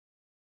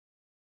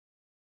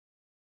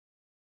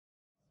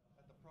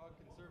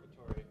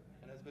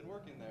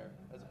there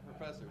as a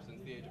professor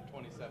since the age of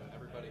 27.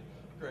 Everybody,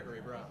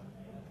 Gregory Brown.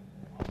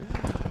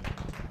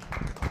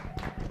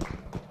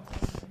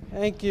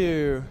 Thank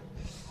you.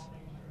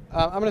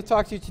 I'm going to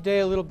talk to you today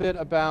a little bit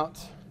about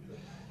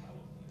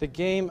the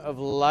game of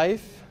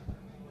life.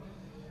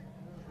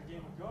 The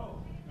game of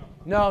Go?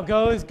 No,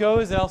 Go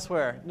is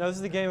elsewhere. No, this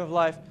is the game of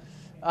life.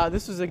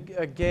 This is a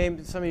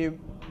game, some of you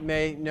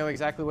may know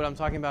exactly what I'm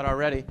talking about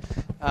already.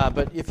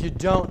 But if you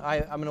don't,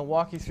 I'm going to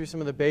walk you through some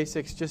of the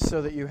basics just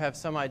so that you have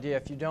some idea.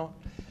 If you don't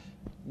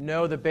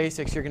know the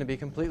basics, you're going to be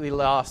completely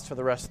lost for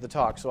the rest of the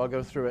talk, so I'll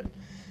go through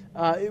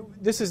it.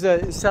 This is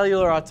a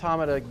Cellular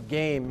Automata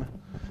game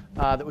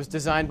that was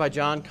designed by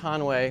John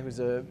Conway, who's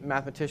a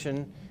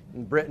mathematician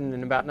in Britain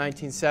in about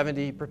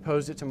 1970. He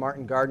proposed it to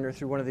Martin Gardner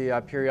through one of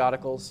the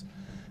periodicals.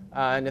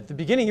 And at the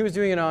beginning, he was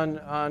doing it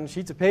on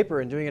sheets of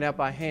paper and doing it out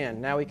by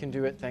hand. Now we can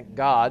do it, thank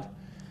God,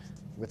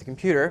 with a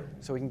computer,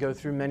 so we can go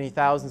through many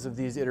thousands of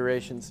these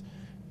iterations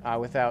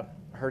without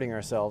hurting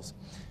ourselves.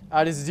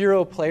 It is a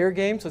zero-player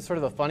game, so it's sort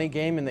of a funny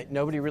game in that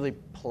nobody really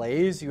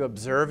plays. You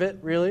observe it,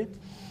 really.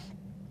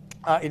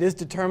 It is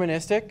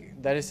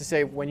deterministic. That is to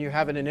say, when you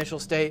have an initial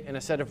state and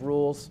a set of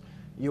rules,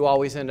 you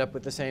always end up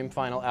with the same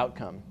final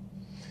outcome.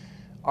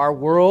 Our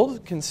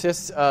world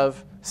consists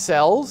of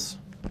cells,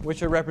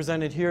 which are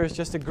represented here as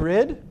just a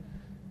grid.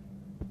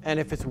 And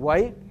if it's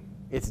white,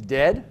 it's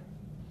dead.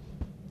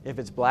 If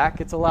it's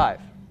black, it's alive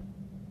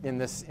in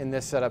this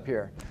setup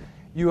here.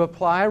 You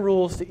apply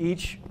rules to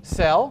each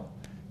cell,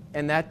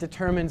 and that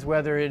determines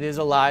whether it is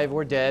alive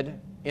or dead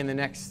in the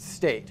next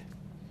state.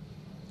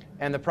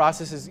 And the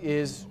process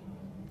is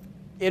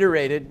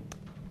iterated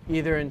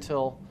either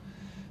until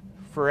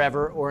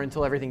forever or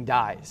until everything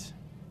dies.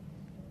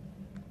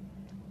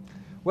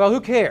 Well, who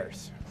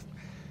cares?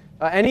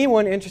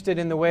 Anyone interested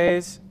in the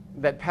ways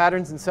that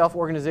patterns and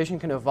self-organization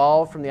can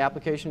evolve from the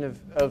application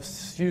of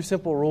few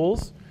simple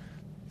rules?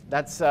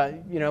 That's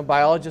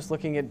biologists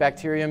looking at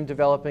bacterium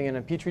developing in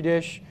a petri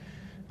dish,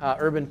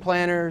 urban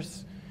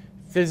planners,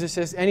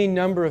 physicists, any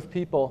number of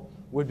people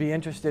would be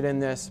interested in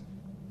this,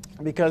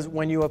 because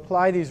when you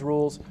apply these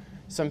rules,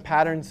 some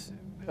patterns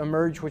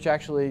emerge which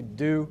actually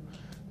do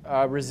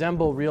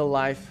resemble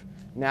real-life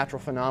natural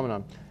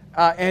phenomenon.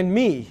 And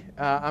me,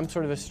 I'm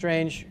sort of a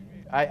strange,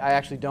 I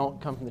actually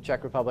don't come from the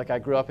Czech Republic. I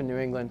grew up in New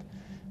England.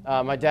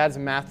 My dad's a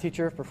math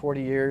teacher for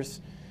 40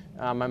 years.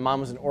 My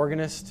mom was an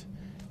organist,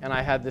 and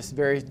I had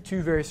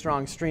two very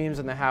strong streams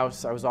in the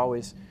house. I was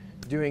always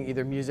doing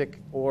either music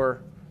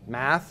or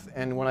math,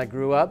 and when I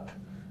grew up,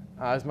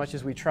 as much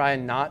as we try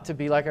not to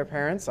be like our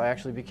parents, I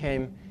actually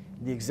became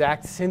the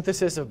exact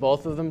synthesis of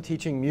both of them,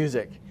 teaching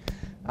music.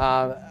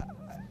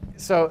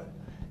 So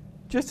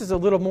just as a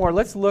little more,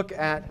 let's look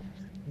at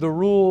the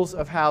rules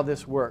of how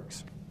this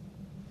works.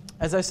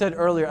 As I said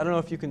earlier, I don't know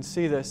if you can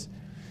see this.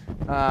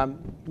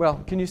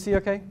 Well, can you see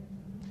okay?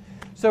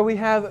 So we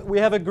have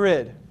a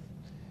grid.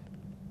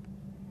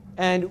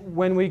 And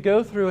when we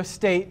go through a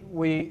state,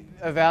 we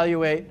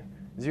evaluate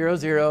 0,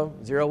 0,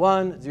 0,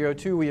 1, 0,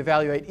 2. We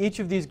evaluate each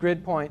of these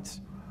grid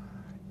points,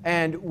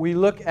 and we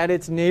look at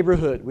its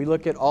neighborhood. We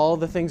look at all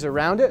the things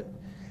around it.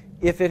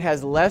 If it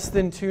has less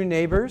than 2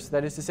 neighbors,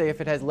 that is to say, if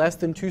it has less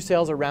than 2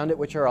 cells around it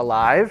which are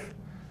alive,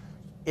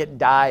 it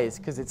dies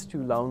because it's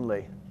too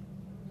lonely.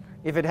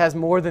 If it has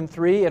more than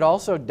 3, it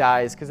also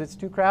dies because it's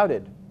too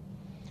crowded.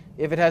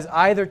 If it has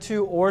either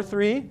 2 or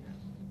 3,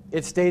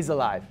 it stays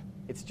alive.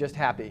 It's just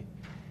happy.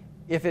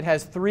 If it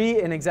has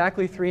 3 and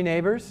exactly 3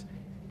 neighbors,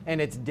 and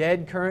it's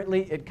dead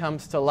currently, it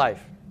comes to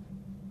life.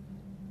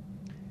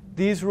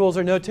 These rules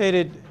are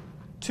notated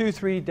 2,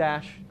 3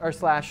 or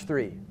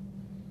 /3.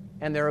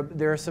 And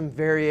there are some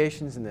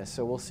variations in this,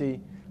 so we'll see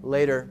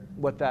later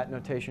what that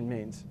notation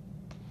means.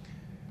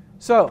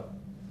 So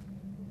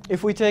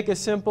if we take a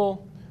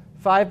simple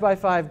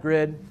 5x5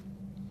 grid,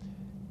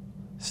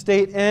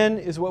 state n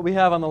is what we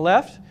have on the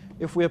left.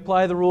 If we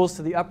apply the rules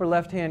to the upper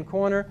left-hand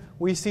corner,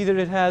 we see that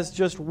it has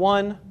just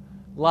one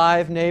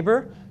live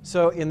neighbor.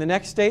 So in the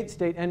next state,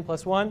 state n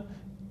plus 1,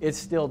 it's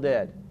still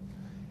dead.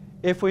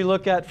 If we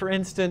look at, for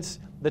instance,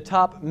 the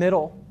top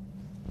middle,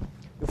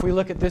 if we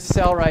look at this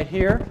cell right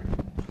here,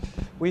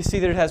 we see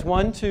that it has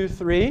 1, 2,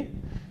 3.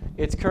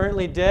 It's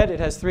currently dead. It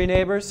has 3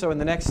 neighbors. So in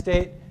the next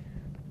state,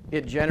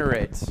 it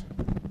generates.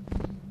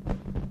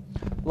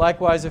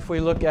 Likewise, if we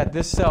look at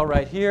this cell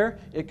right here,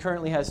 it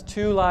currently has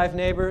 2 live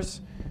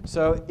neighbors.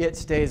 So it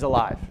stays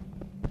alive.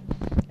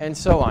 And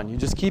so on. You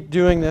just keep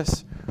doing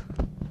this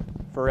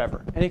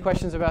forever. Any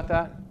questions about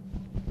that?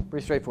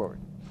 Pretty straightforward.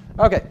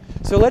 OK,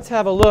 so let's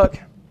have a look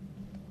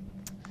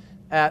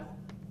at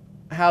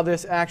how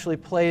this actually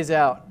plays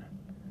out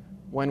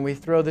when we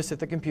throw this at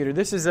the computer.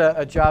 This is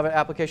a Java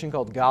application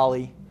called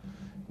Golly,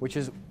 which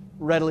is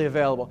readily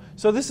available.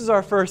 So this is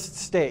our first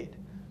state.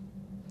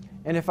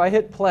 And if I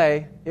hit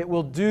play, it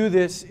will do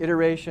this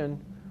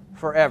iteration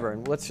forever.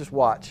 And let's just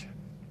watch.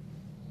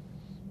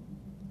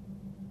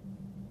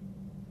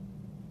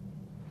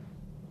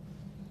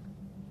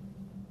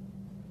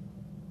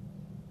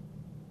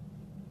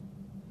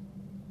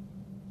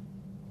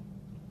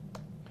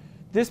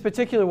 This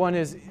particular one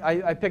is,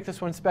 I picked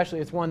this one especially.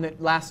 It's one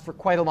that lasts for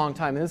quite a long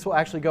time. And this will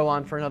actually go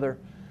on for another,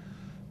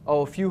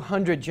 a few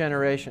hundred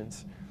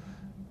generations.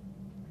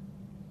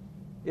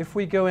 If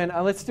we go in,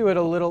 let's do it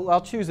a little,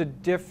 I'll choose a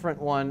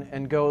different one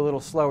and go a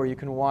little slower. You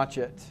can watch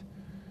it.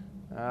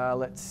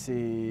 Let's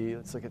see,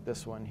 let's look at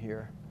this one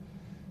here.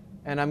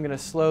 And I'm going to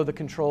slow the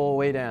control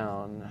way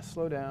down.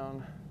 Slow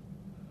down.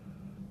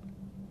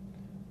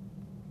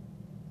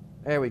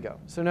 There we go.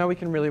 So now we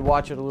can really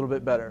watch it a little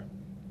bit better.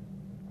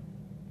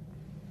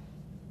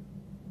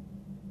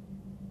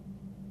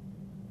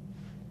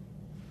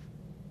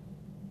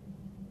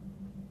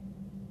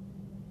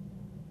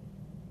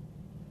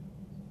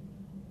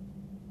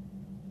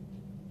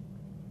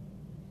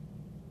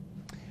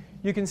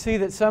 You can see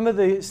that some of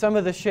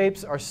the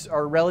shapes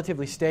are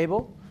relatively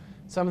stable.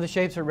 Some of the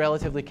shapes are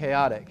relatively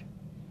chaotic.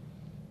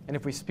 And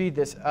if we speed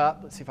this up,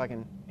 let's see if I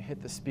can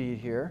hit the speed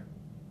here.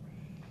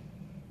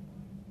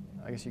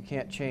 I guess you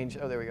can't change.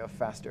 Oh, there we go,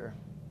 faster.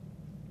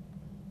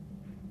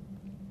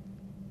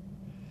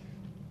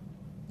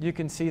 You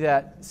can see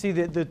that. See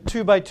the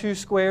 2x2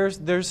 squares,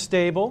 they're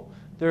stable.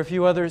 There are a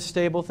few other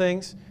stable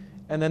things.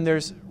 And then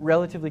there's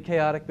relatively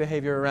chaotic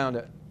behavior around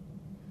it.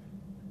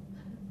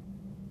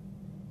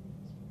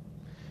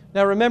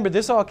 Now remember,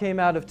 this all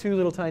came out of two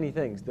little tiny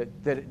things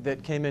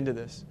that came into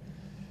this.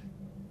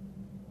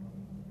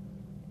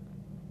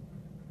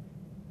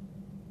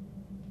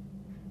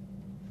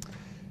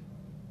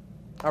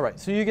 All right,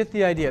 so you get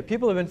the idea.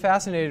 People have been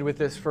fascinated with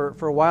this for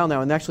a while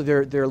now, and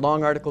actually there are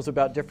long articles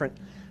about different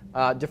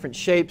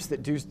shapes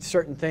that do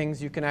certain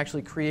things. You can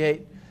actually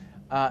create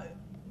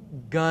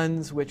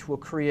guns which will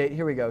create,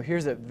 here we go,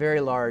 here's a very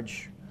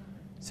large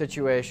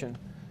situation.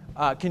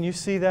 Can you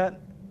see that?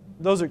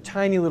 Those are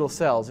tiny little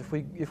cells. If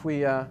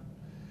we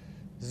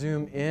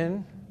zoom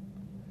in,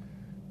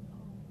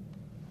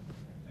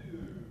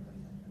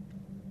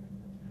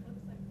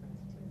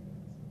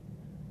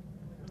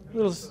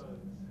 little. Isn't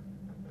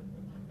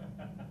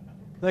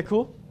that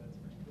cool?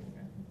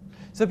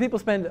 So people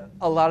spend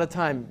a lot of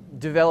time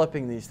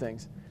developing these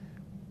things.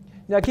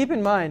 Now keep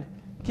in mind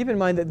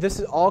that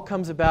this all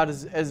comes about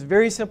as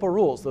very simple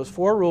rules. Those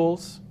 4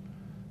 rules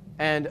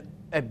and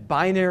a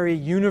binary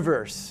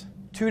universe.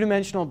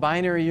 2-dimensional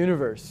binary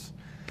universe.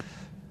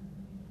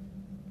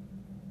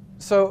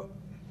 So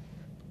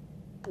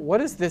what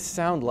does this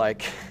sound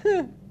like?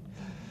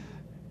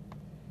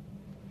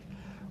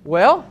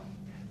 Well,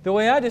 the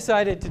way I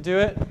decided to do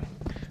it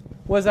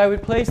was I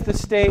would place the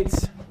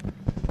states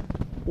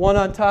one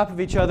on top of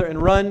each other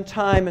and run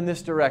time in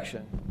this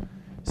direction.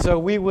 So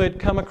we would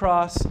come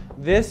across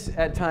this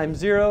at time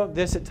 0,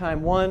 this at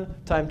time 1,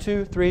 time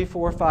 2, 3,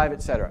 4, 5,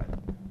 etc.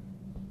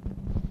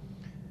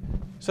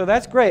 So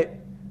that's great.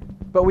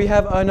 But we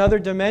have another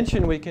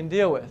dimension we can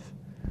deal with.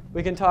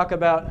 We can talk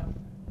about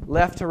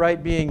left to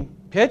right being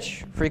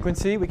pitch,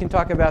 frequency. We can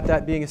talk about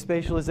that being a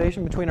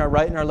spatialization between our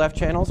right and our left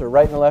channels, or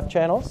right and left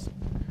channels.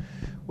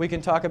 We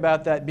can talk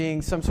about that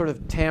being some sort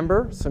of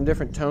timbre, some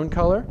different tone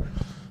color.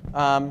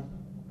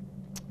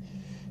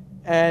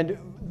 And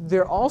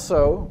there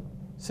also,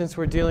 since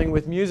we're dealing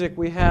with music,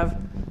 we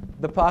have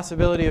the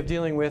possibility of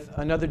dealing with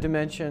another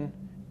dimension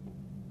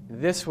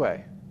this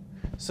way,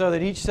 so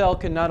that each cell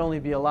can not only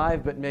be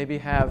alive, but maybe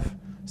have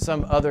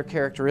some other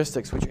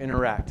characteristics which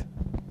interact.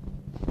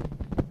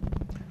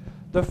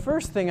 The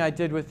first thing I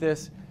did with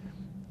this,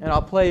 and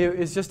I'll play you,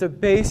 is just a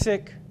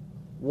basic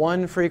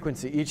 1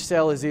 frequency. Each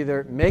cell is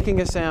either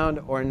making a sound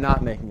or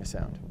not making a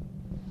sound.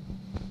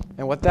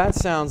 And what that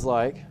sounds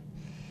like,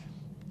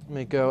 let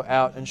me go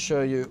out and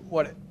show you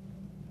what it,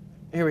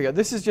 here we go.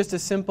 This is just a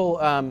simple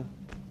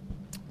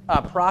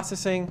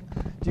processing.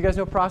 Do you guys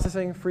know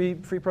processing? Free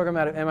program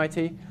out of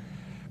MIT.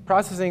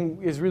 Processing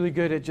is really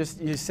good at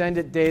just, you send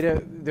it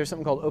data. There's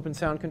something called open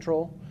sound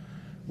control,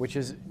 which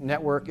is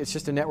network. It's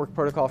just a network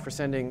protocol for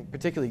sending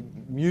particularly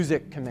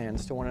music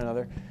commands to one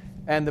another.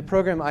 And the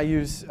program I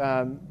use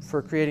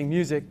for creating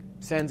music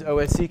sends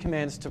OSC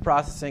commands to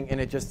processing,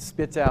 and it just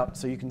spits out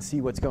so you can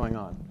see what's going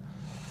on.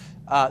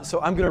 So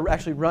I'm going to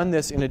actually run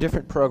this in a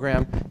different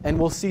program, and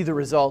we'll see the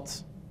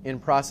results in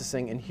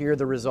processing and hear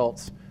the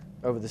results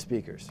over the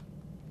speakers.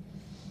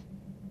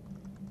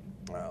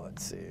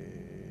 Let's see.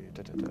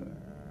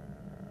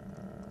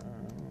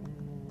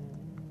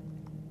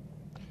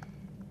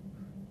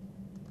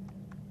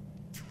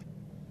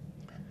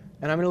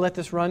 And I'm going to let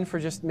this run for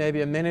just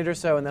maybe a minute or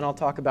so, and then I'll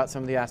talk about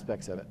some of the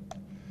aspects of it.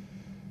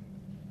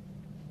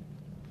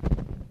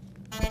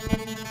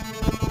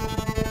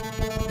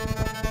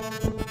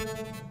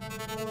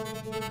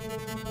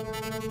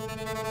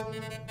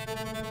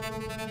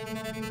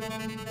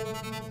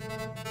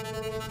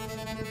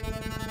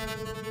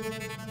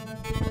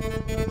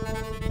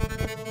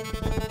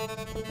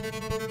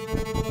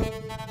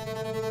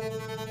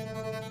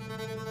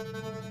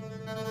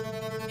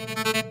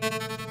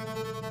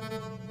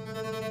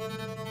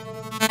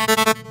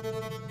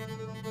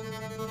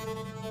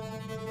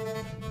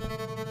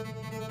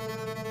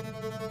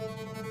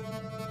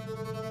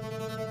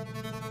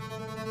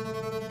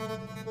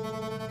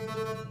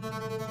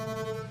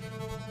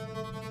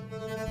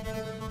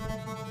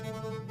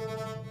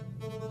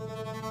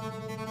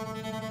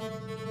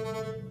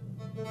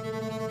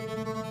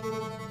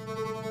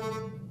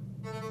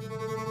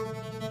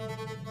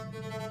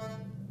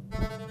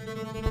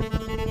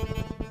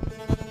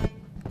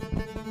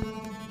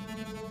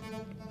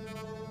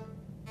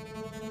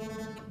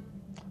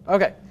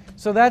 Okay,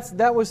 so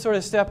that was sort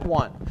of step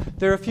one.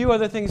 There are a few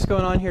other things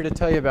going on here to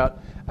tell you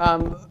about.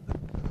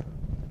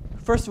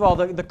 First of all,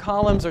 the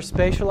columns are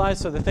spatialized,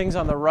 so the things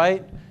on the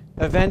right,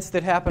 events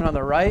that happen on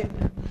the right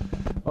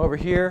over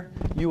here,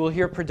 you will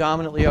hear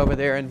predominantly over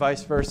there, and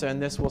vice versa,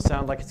 and this will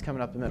sound like it's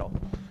coming up the middle.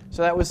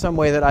 So that was some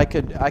way that I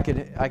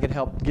could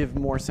help give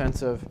more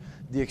sense of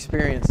the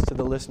experience to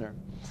the listener.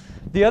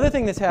 The other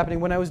thing that's happening,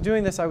 when I was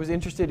doing this, I was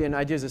interested in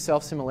ideas of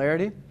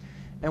self-similarity.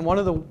 And one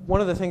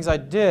of the things I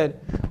did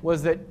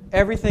was that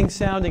everything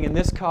sounding in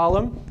this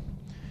column,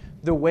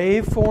 the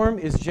waveform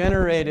is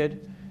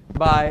generated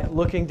by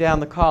looking down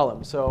the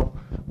column. So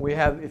we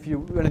have, if you're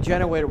going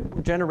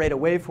to generate a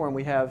waveform,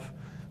 we have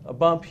a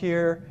bump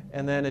here,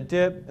 and then a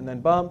dip, and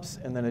then bumps,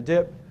 and then a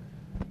dip.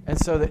 And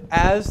so that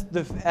as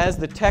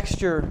the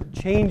texture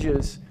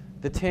changes,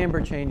 the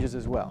timbre changes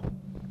as well.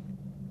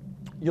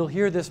 You'll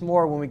hear this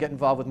more when we get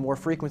involved with more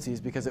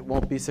frequencies, because it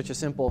won't be such a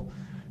simple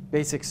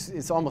basic,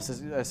 it's almost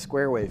a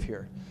square wave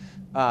here.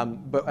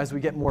 But as we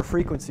get more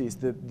frequencies,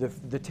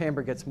 the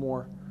timbre gets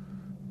more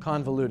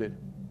convoluted.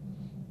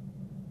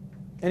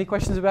 Any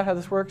questions about how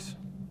this works?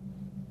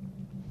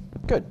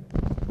 Good.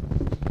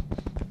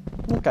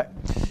 OK.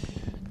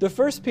 The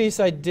first piece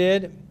I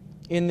did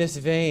in this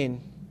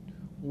vein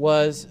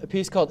was a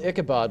piece called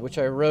Ichabod, which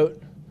I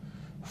wrote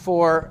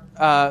for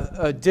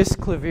a disc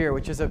clavier,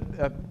 which is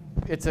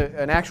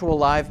an actual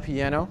live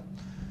piano.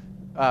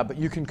 But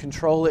you can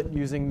control it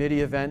using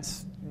MIDI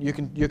events. You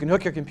can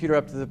hook your computer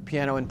up to the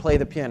piano and play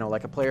the piano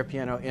like a player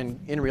piano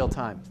in real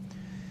time.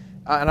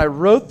 And I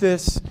wrote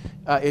this.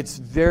 It's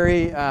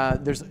very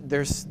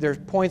there's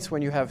points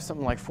when you have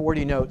something like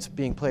 40 notes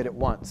being played at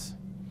once,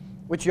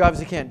 which you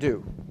obviously can't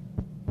do.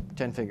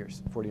 10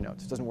 fingers, 40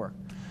 notes. It doesn't work.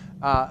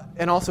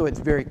 And also, it's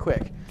very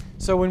quick.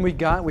 So when we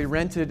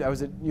rented. I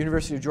was at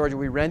University of Georgia.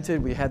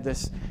 We had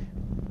this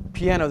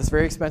piano, this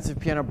very expensive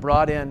piano,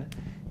 brought in,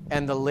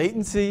 and the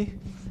latency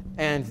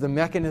and the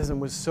mechanism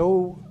was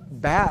so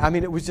bad. I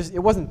mean, it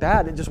wasn't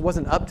bad. It just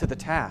wasn't up to the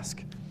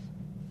task.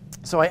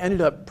 So I ended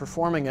up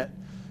performing it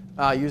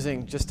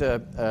using just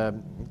a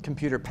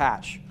computer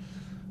patch.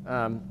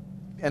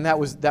 And that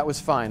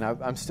was fine.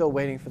 I'm still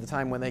waiting for the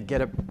time when they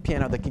get a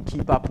piano that can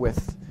keep up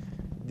with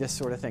this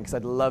sort of thing, because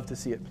I'd love to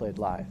see it played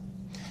live.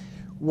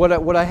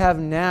 What I have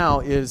now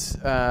is,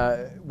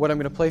 what I'm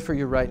going to play for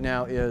you right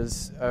now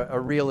is a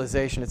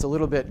realization. It's a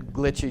little bit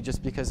glitchy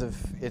just because of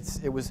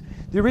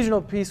the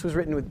original piece was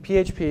written with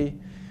PHP,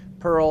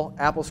 Perl,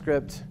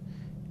 AppleScript,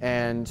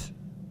 and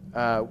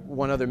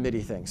one other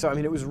MIDI thing. So I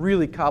mean, it was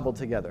really cobbled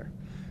together.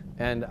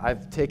 And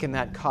I've taken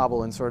that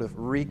cobble and sort of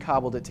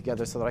re-cobbled it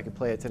together so that I could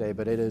play it today,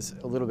 but it is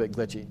a little bit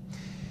glitchy.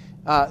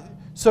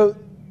 So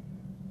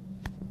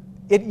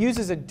it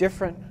uses a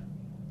different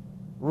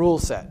rule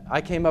set.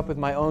 I came up with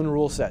my own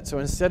rule set. So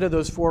instead of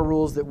those 4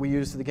 rules that we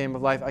use to the game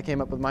of life, I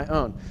came up with my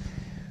own.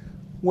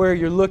 Where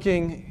you're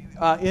looking,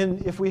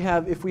 if we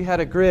had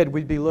a grid,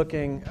 we'd be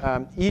looking,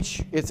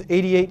 it's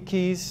 88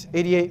 keys,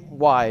 88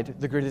 wide.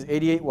 The grid is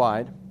 88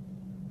 wide,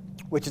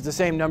 which is the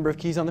same number of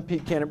keys on the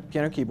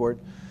piano keyboard.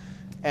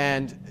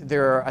 And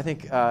there are, I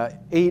think,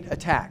 8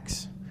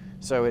 attacks.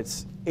 So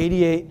it's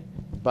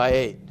 88 by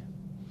 8.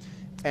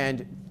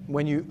 And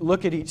when you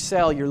look at each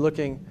cell, you're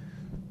looking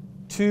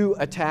 2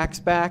 attacks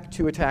back,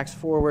 2 attacks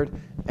forward,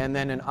 and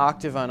then an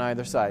octave on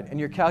either side. And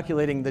you're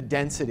calculating the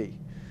density.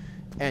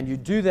 And you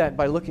do that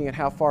by looking at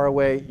how far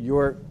away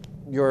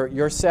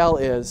your cell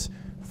is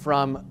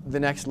from the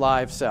next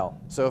live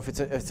cell. So if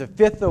it's a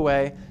fifth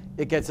away,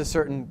 it gets a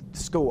certain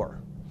score.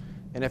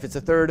 And if it's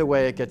a third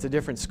away, it gets a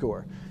different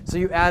score. So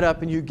you add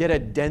up and you get a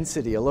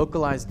density, a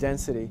localized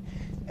density.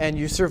 And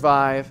you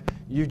survive,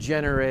 you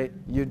generate,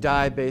 you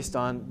die based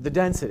on the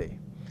density.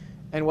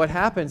 And what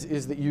happens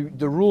is that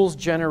the rules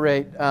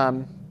generate,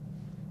 or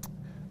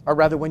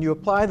rather when you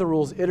apply the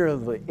rules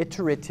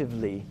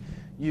iteratively,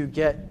 you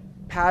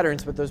get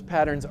patterns, but those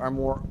patterns are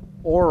more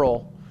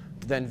oral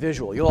than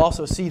visual. You'll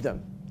also see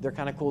them. They're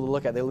kind of cool to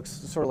look at. They look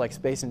sort of like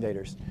Space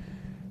Invaders.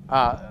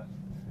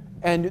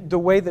 And the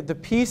way that the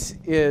piece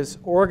is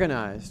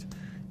organized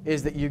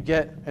is that you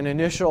get an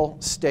initial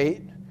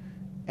state,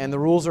 and the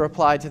rules are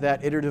applied to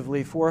that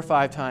iteratively 4 or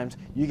 5 times.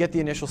 You get the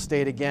initial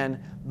state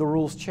again. The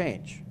rules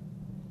change.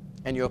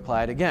 And you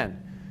apply it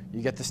again.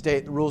 You get the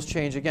state, the rules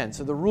change again.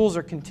 So the rules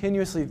are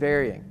continuously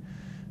varying.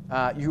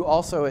 You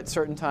also, at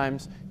certain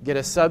times, get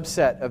a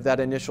subset of that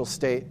initial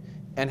state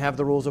and have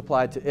the rules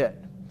applied to it.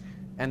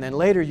 And then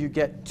later, you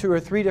get 2 or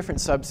 3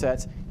 different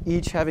subsets,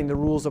 each having the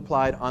rules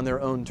applied on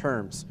their own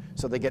terms.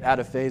 So they get out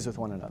of phase with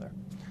one another.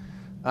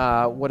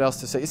 What else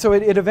to say? So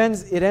it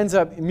ends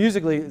up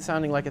musically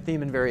sounding like a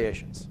theme in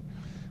variations,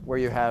 where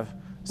you have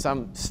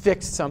some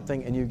fixed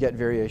something and you get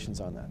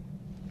variations on that.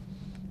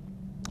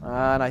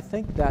 And I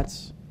think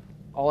that's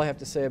all I have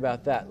to say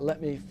about that.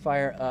 Let me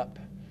fire up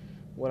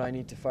what I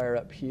need to fire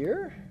up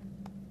here.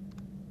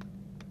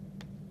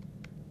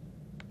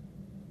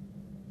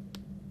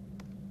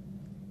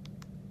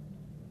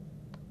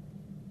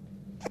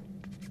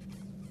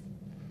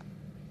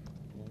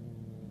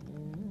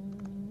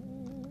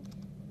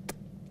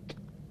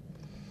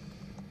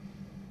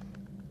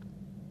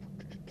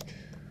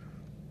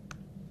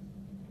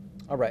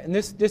 All right, and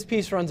this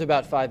piece runs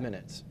about 5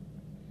 minutes,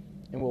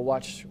 and we'll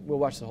watch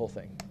the whole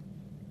thing.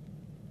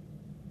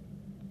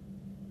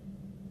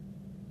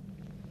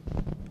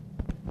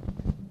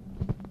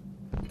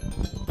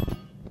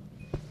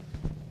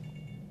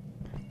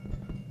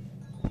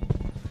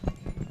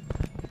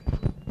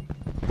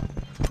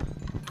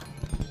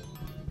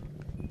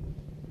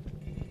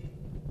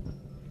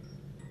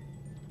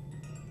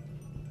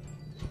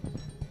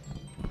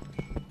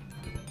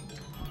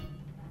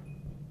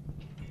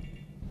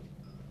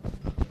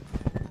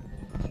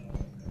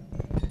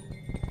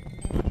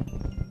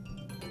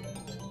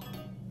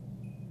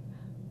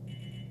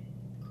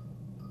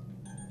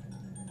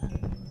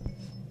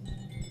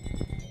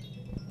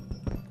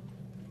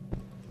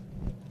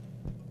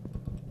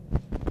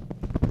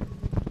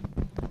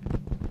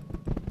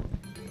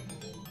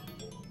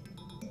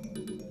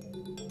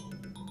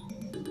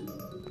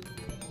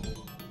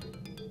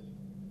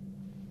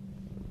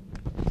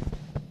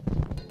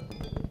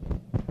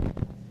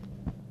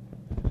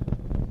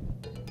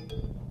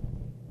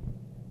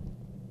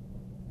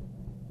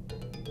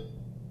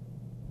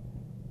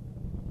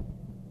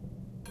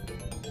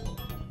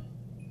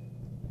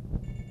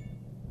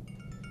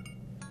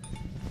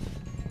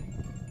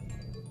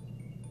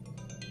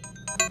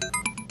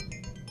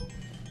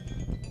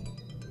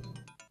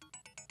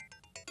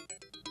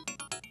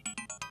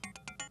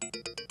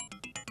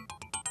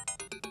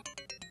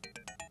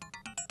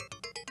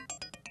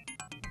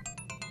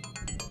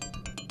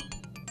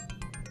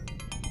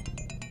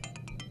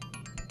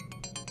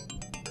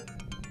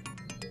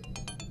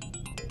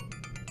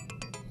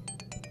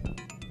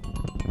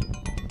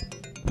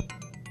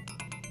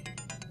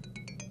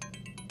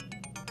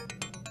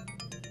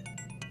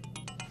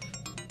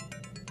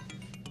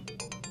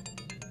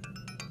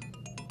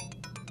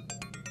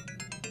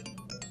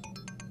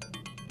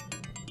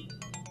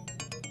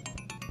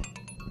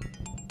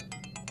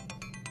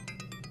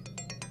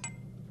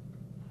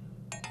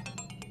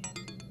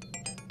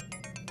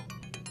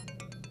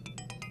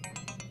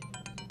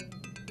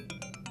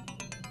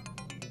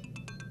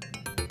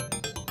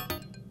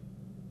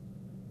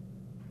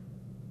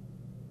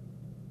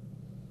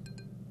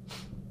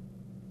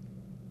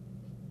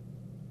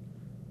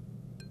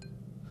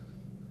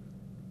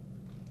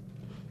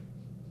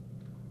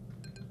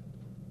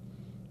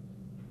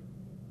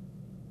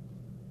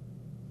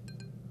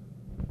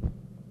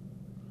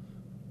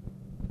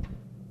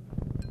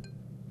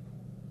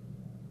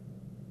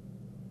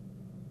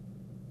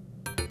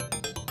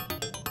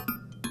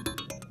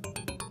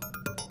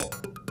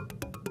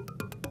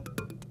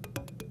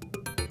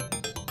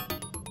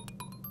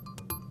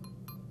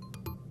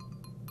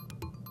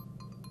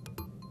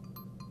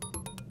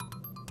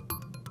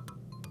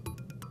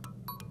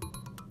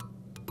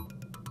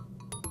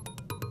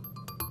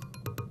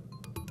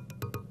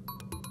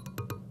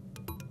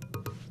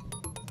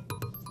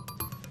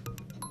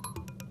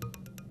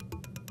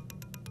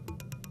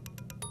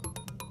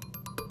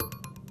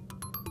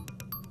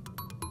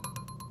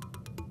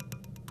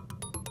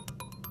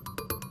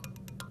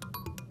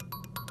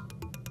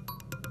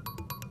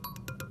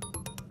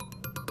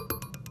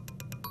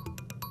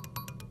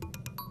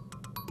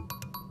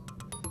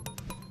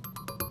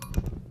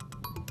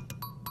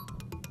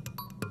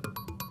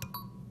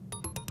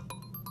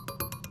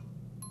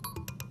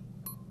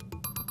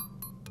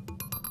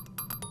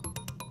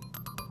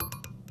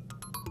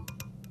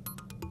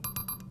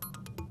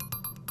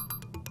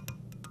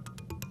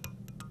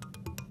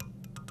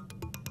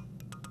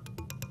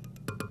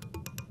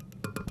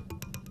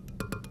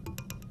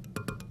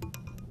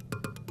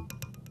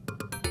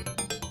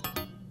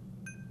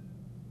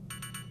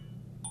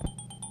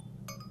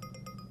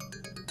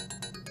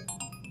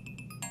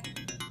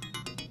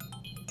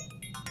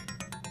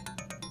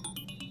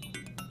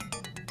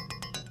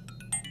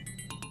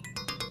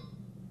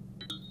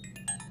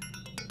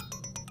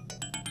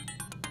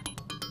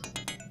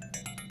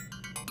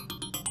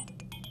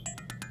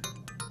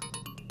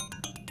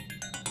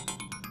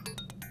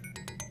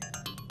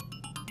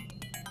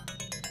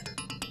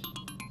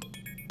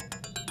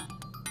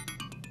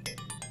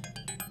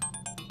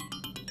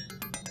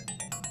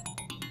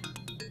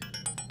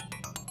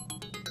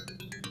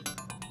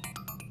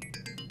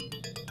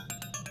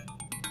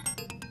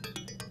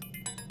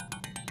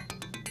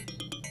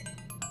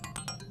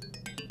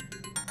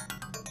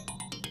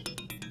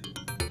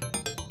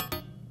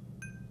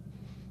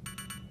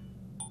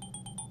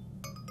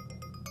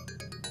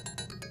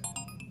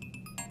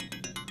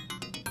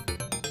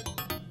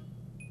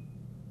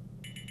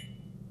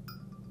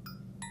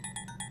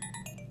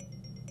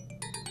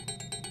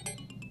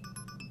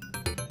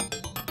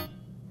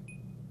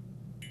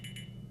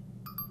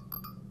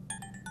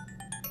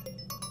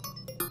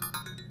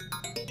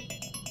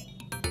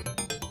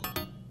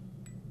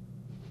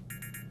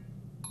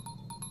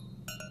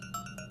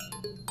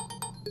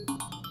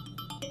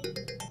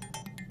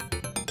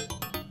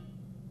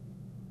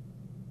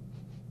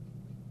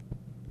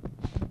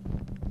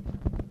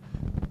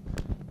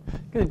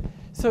 Good.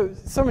 So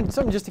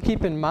something just to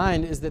keep in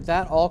mind is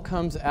that all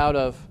comes out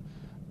of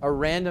a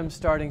random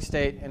starting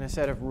state and a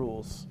set of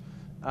rules.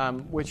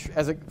 which,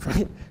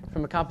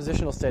 from a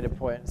compositional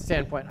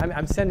standpoint,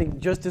 I'm spending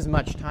just as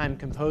much time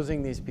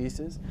composing these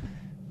pieces,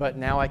 but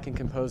now I can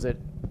compose it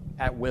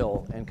at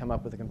will and come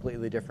up with a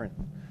completely different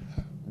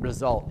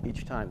result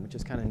each time, which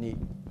is kind of neat.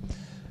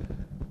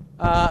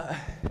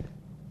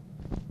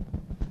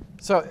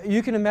 So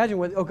you can imagine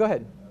what. Oh, go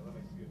ahead. Let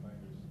me see if I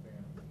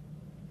understand.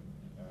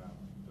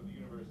 So the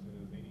universe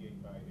is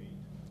 88 by 8.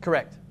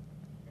 Correct.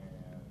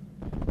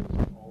 And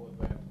is all of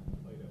that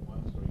played at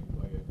once, or you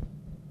play it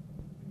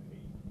in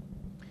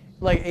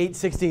 8? Like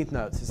 8/16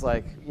 notes. It's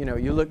like,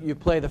 you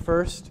play the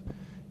first,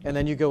 and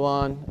then you go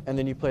on, and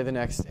then you play the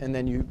next, and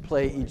then you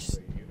play each.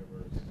 The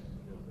universe is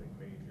a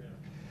major.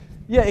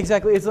 Yeah,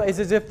 exactly. It's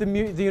as if the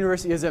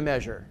universe is a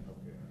measure.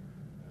 Okay.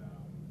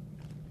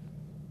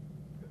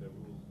 Do the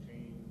rules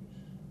change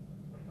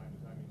from time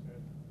to time, you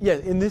said?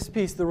 Yeah, in this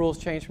piece, the rules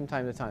change from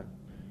time to time.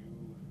 Do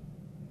you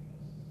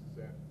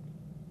set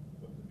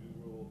what the new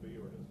rule will be,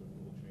 or does the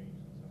rule change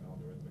in some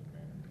algorithmic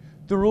manner?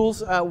 The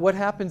rules, what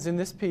happens in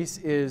this piece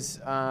is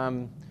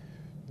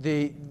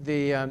the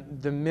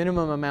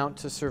minimum amount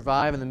to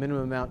survive and the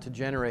minimum amount to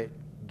generate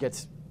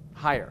gets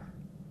higher.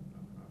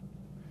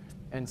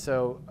 And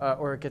so,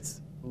 or it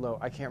gets low.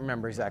 I can't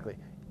remember exactly.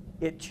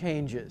 It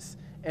changes,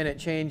 and it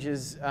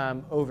changes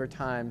over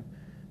time.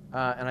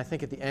 And I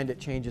think at the end it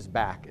changes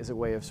back as a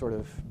way of sort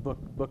of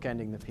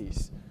bookending the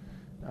piece.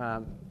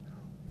 One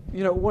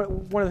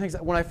of the things,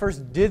 when I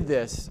first did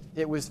this,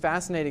 it was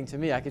fascinating to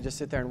me. I could just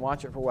sit there and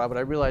watch it for a while, but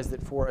I realized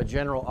that for a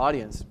general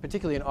audience,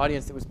 particularly an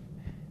audience that was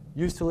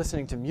used to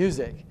listening to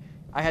music,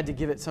 I had to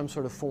give it some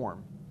sort of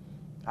form.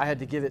 I had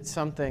to give it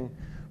something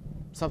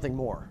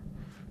more.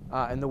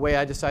 And the way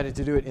I decided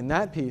to do it in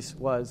that piece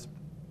was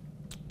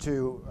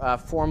to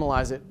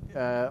formalize it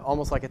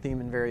almost like a theme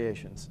in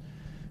variations,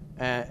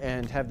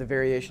 and have the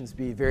variations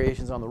be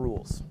variations on the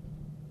rules.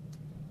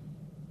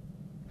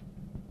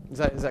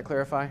 Does that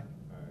clarify? I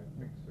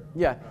think so.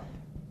 Yeah.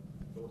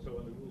 So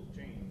when the rules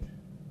change,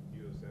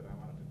 you have said, I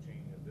want it to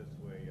change it this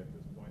way at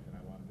this point, and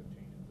I want it to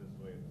change it this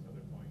way at this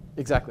other point?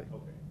 Exactly.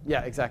 Okay.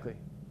 Yeah, exactly.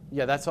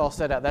 Yeah, that's all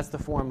set out. That's the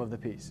form of the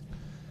piece.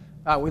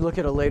 We look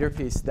at a later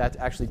piece that's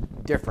actually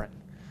different.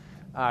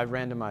 I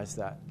randomized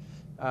that.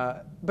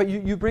 But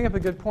you bring up a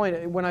good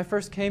point. When I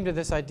first came to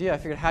this idea, I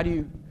figured, how do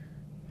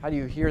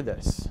you hear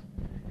this?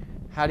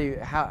 I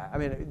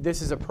mean,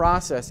 this is a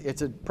process.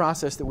 It's a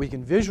process that we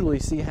can visually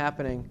see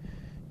happening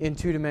in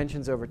 2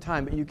 dimensions over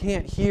time, but you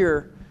can't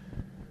hear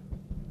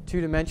 2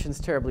 dimensions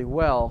terribly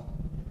well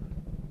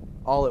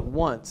all at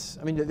once.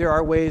 I mean, there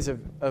are ways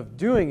of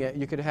doing it.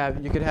 You could have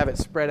it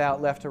spread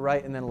out left to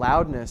right and then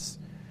loudness,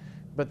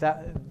 but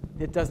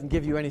it doesn't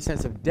give you any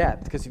sense of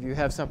depth, because if you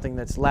have something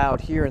that's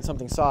loud here and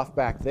something soft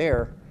back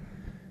there,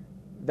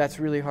 that's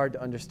really hard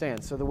to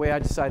understand. So the way I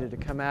decided to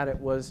come at it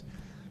was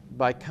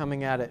by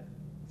coming at it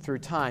through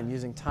time,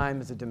 using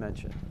time as a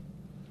dimension.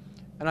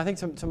 And I think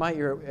to my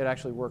ear, it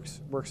actually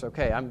works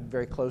okay. I'm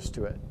very close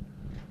to it.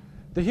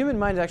 The human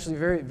mind is actually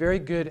very, very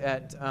good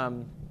at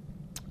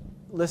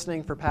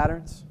listening for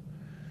patterns.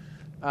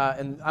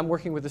 And I'm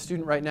working with a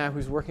student right now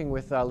who's working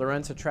with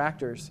Lorentz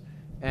attractors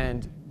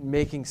and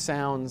making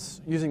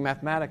sounds using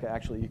Mathematica.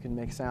 Actually, you can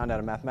make sound out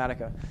of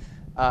Mathematica,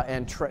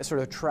 and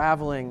sort of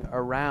traveling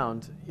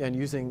around and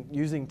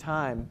using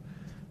time,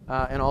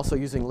 and also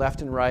using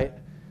left and right,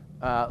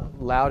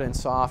 loud and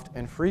soft,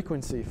 and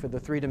frequency for the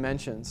 3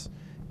 dimensions.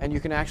 And you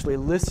can actually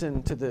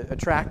listen to the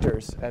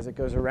attractors as it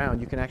goes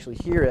around. You can actually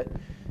hear it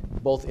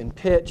both in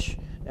pitch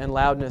and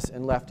loudness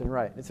and left and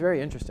right. It's very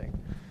interesting.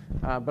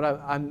 But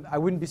I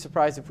wouldn't be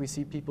surprised if we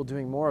see people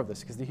doing more of this,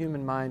 because the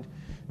human mind,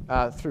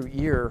 through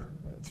ear,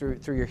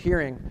 through your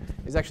hearing,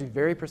 is actually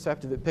very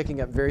perceptive at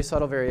picking up very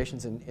subtle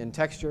variations in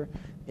texture,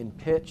 in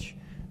pitch,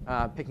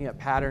 picking up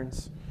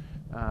patterns.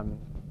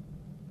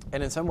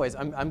 And in some ways,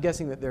 I'm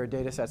guessing that there are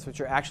data sets which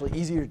are actually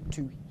easier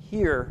to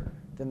hear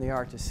than they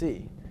are to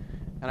see.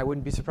 And I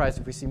wouldn't be surprised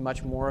if we see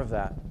much more of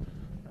that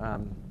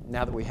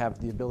now that we have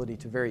the ability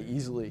to very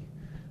easily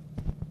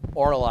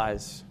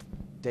oralize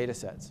data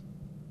sets.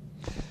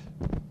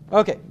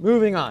 OK,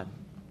 moving on.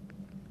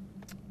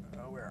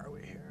 Where are we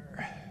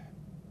here?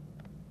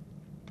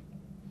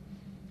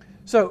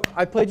 So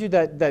I played you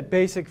that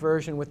basic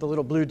version with the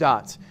little blue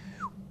dots.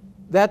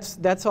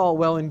 That's all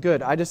well and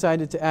good. I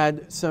decided to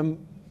add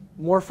some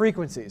more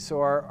frequencies. So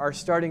our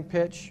starting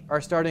pitch,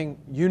 our starting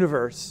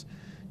universe,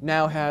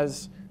 now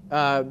has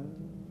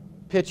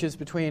pitches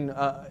between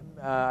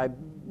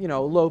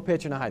low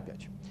pitch and a high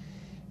pitch.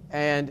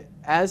 And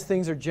as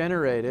things are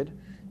generated,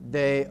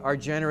 they are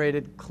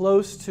generated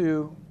close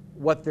to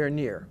what they're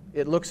near.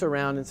 It looks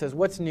around and says,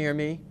 what's near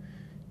me,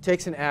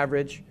 takes an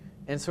average,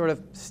 and sort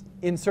of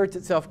inserts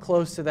itself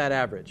close to that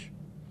average.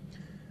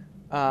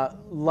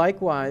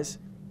 Likewise,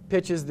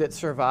 pitches that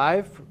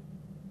survive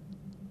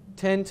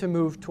tend to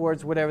move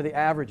towards whatever the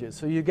average is.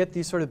 So you get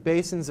these sort of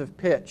basins of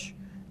pitch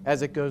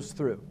as it goes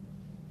through.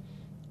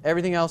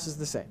 Everything else is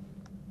the same.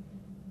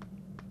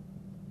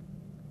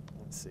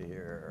 Let's see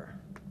here.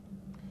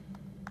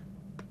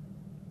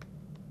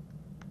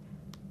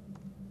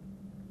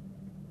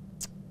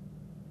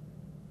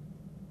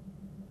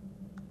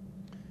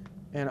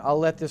 And I'll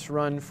let this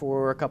run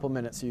for a couple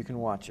minutes so you can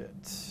watch it.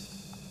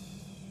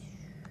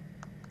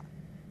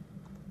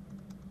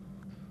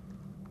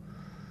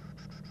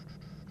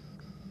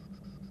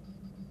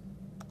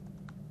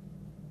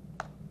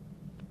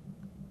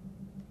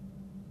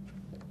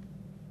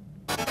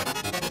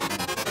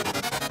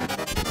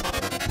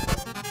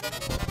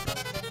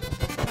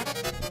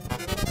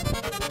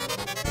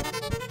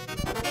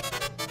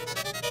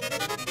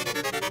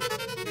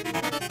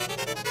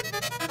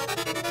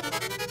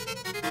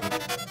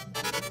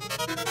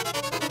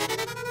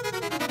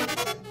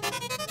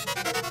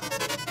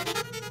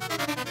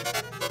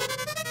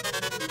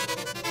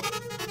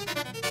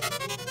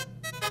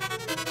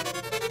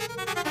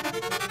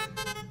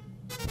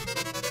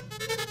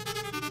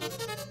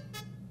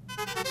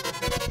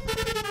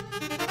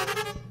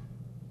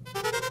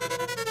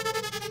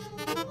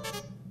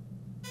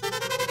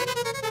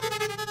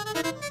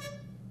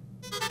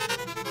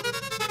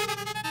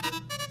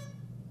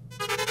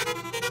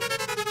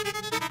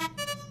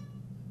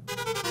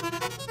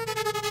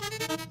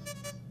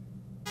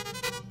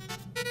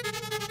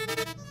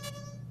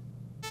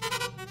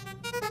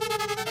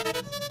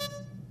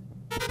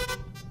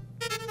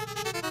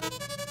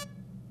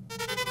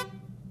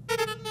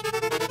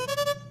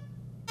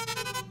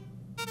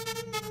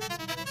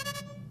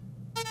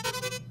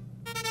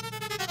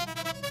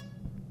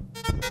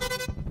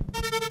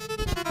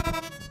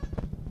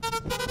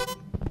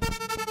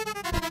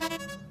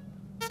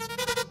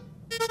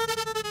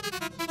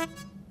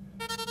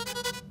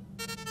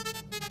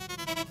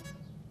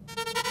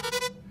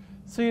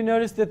 So you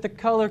notice that the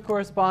color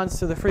corresponds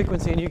to the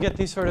frequency, and you get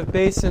these sort of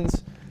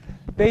basins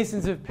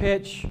of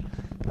pitch.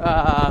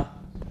 The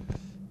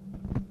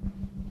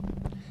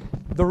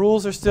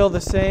rules are still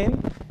the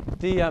same.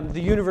 The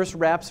universe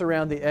wraps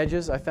around the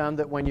edges. I found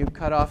that when you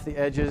cut off the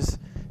edges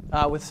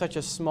with such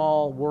a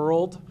small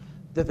world,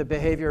 that the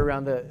behavior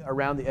around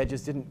the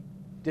edges it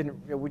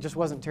just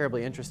wasn't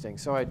terribly interesting.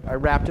 So I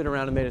wrapped it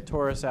around and made a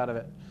torus out of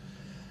it.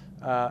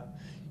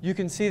 You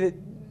can see that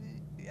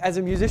as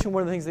a musician,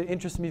 one of the things that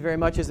interests me very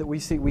much is that we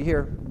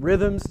hear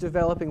rhythms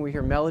developing, we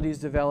hear melodies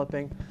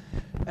developing,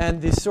 and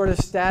these sort of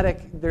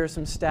there are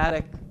some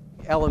static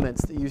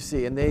elements that you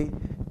see, and they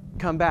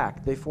come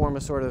back. They form a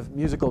sort of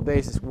musical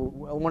basis.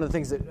 One of the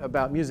things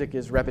about music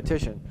is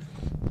repetition.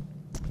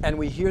 And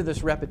we hear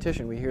this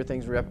repetition. We hear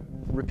things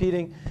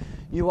repeating.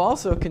 You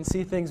also can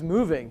see things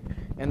moving,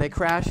 and they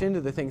crash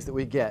into the things that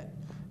we get.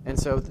 And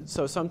so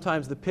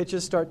sometimes the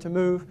pitches start to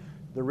move,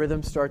 the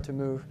rhythms start to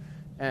move,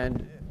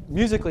 and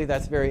musically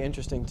that's very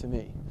interesting to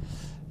me.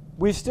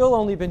 We've still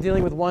only been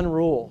dealing with one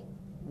rule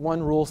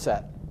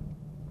set,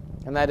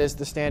 and that is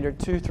the standard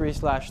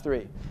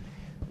 2/3/3.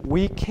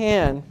 We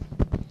can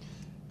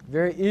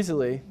very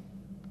easily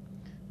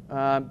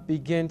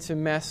begin to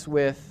mess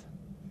with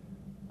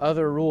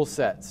other rule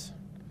sets.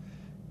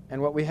 And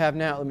what we have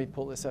now, let me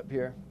pull this up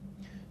here.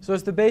 So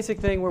it's the basic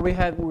thing where we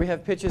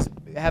have pitches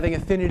having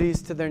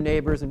affinities to their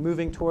neighbors and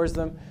moving towards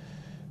them.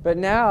 But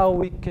now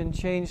we can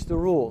change the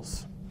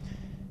rules.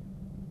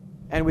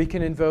 And we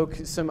can invoke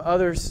some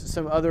other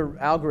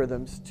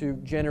algorithms to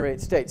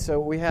generate states. So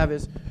what we have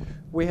is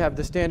we have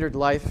the standard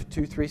life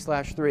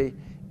 2/3/3,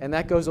 and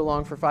that goes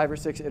along for 5 or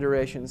 6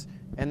 iterations.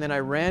 And then I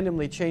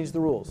randomly change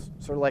the rules,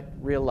 sort of like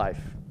real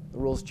life. The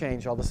rules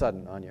change all of a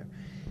sudden on you.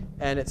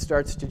 And it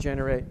starts to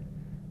generate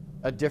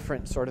a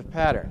different sort of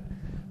pattern.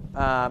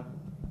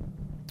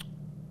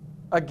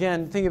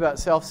 Again, thinking about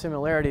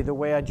self-similarity, the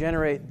way I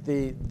generate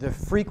the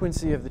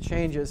frequency of the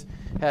changes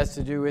has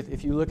to do with,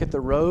 if you look at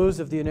the rows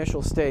of the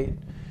initial state,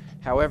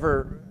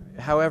 however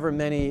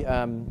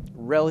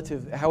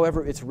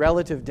its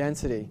relative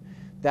density,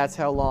 that's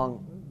how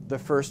long the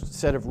first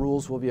set of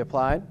rules will be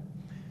applied.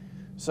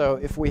 So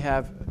if we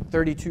have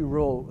 32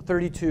 rows,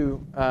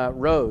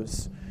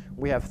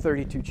 we have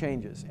 32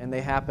 changes, and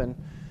they happen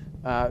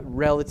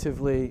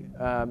relatively.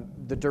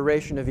 The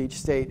duration of each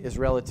state is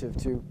relative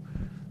to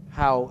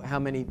how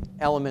many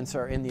elements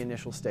are in the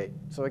initial state.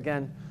 So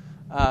again,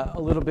 a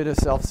little bit of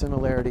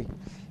self-similarity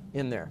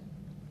in there.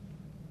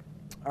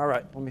 All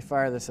right, let me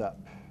fire this up.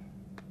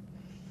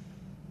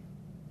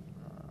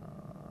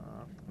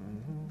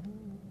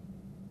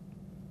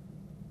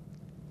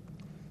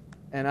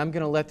 And I'm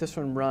going to let this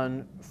one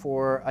run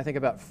for, I think,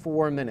 about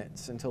 4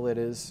 minutes until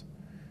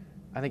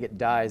it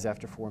dies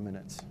after 4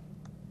 minutes.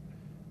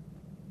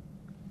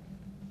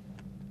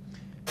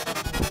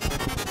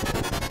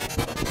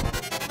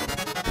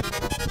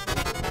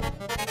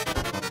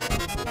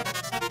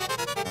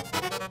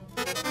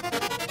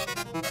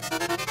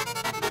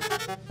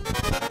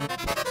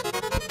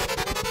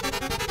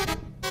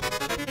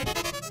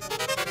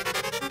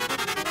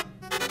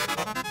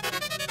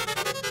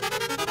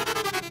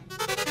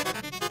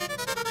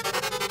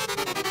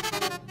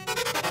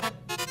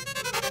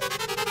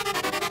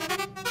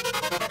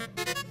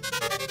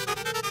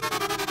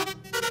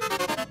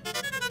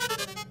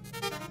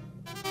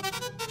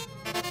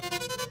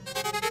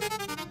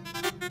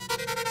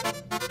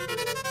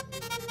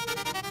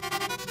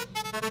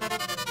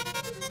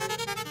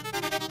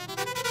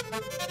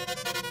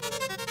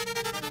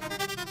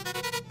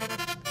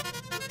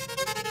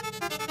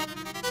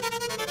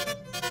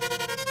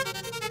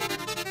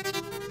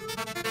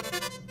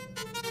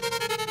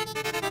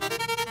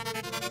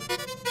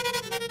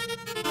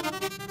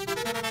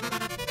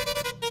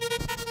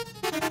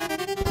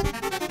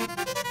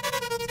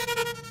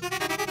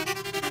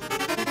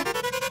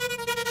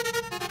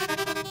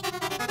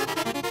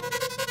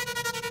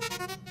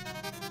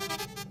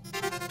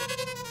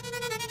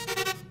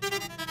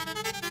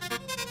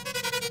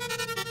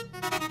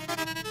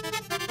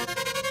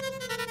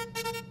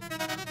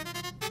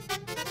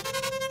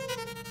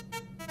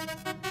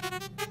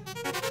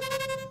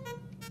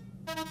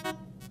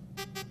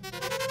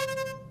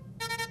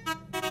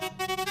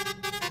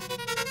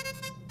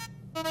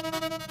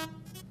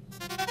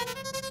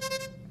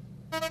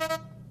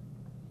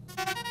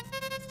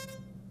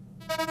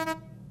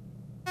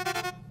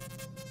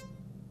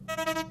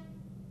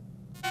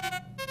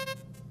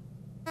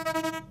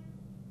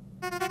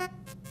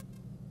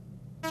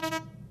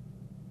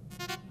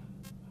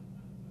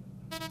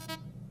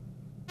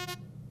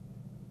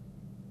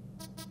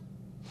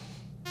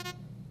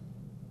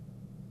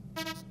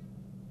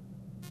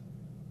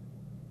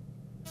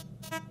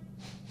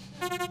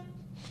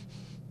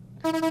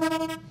 All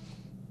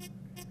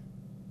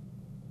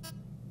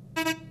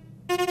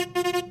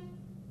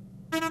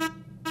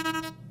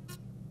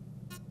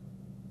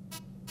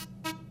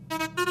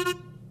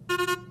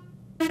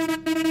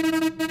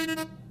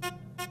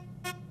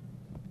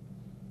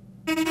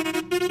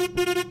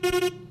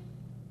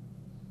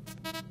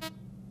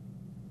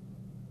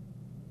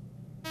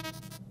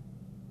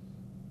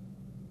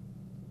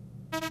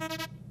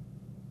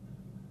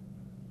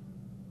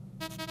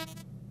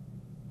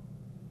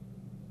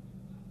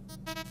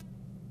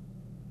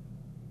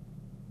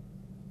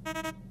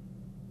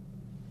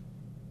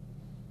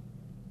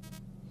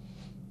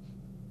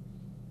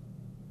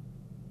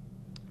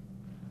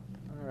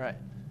right.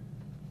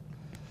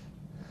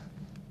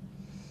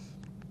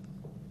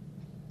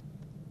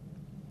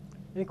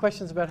 Any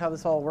questions about how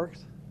this all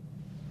works?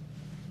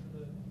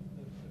 The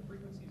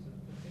frequencies of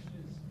the pitches, do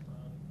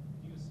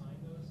you assign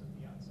those at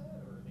the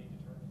outset, or are they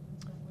determined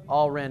in some way?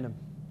 All random.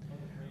 All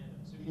random.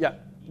 So Yeah.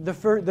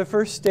 The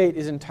first state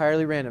is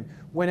entirely random.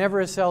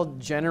 Whenever a cell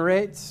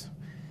generates,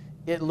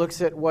 it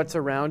looks at what's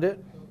around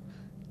it,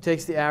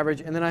 takes the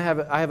average, and then I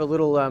have a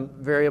little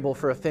variable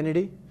for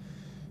affinity,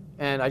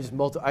 and I just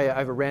I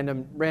have a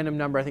random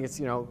number. I think it's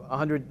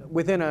 100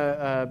 within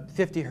a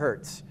 50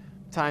 hertz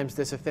times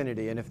this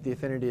affinity, and if the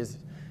affinity is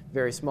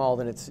very small,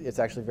 then it's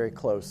actually very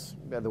close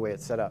the way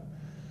it's set up.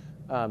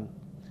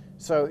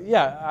 So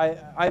yeah,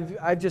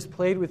 I've just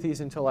played with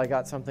these until I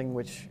got something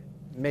which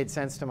made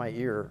sense to my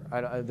ear.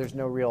 There's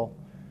no real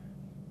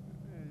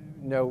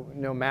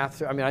no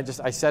math. I mean,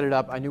 I set it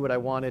up. I knew what I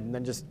wanted, and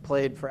then just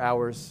played for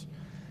hours,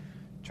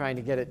 trying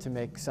to get it to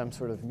make some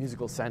sort of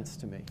musical sense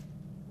to me.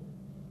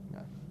 Yeah.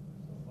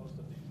 So most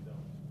of these don't,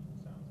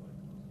 sounds like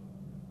most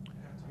of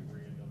them. Too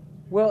random.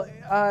 Well,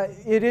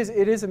 it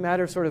is a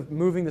matter of sort of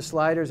moving the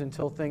sliders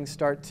until things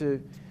start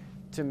to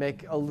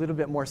make a little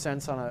bit more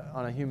sense on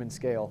a human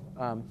scale.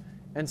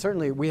 And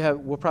certainly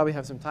we'll probably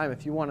have some time.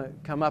 If you want to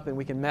come up and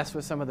we can mess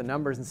with some of the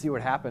numbers and see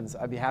what happens,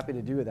 I'd be happy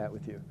to do that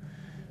with you.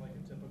 Like a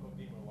typical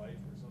game of life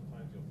where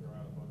sometimes you'll throw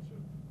out a bunch of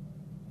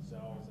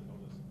cells and they'll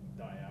just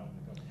die out in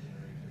a couple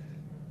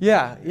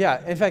generations.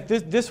 Yeah. In fact,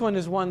 this one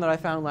is one that I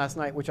found last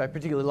night, which I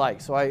particularly like.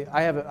 So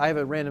I have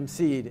a random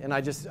seed, and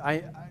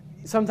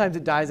sometimes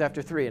it dies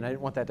after 3, and I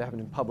didn't want that to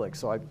happen in public.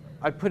 So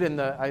I put in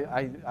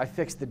I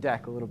fixed the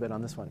deck a little bit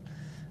on this one.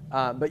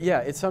 But yeah,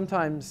 it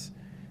sometimes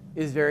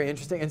is very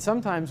interesting, and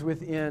sometimes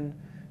within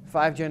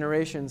 5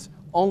 generations,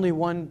 only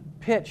one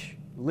pitch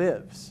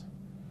lives.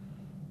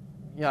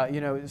 Yeah,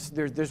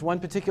 there's one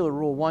particular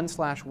rule,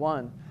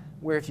 1/1,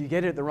 where if you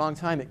get it at the wrong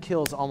time, it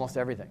kills almost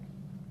everything.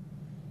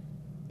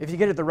 If you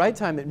get it at the right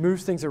time, it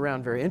moves things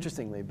around very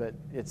interestingly, but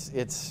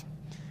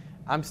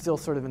I'm still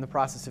sort of in the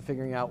process of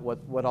figuring out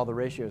what all the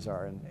ratios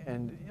are,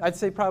 and I'd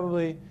say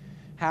probably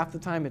half the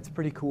time it's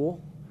pretty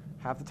cool,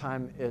 half the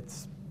time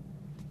it's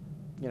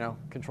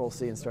Control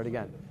C and start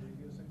again. The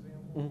previous example,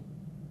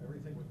 Mm-hmm.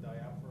 everything would die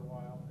out for a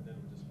while and then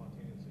it would just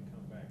spontaneously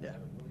come back. Yeah. Is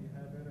that a rule you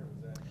had that, or was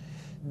that?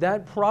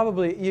 That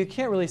probably, you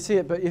can't really see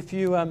it, but if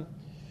you,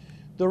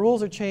 the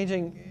rules are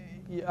changing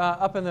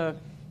up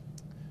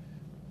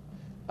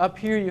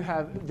here you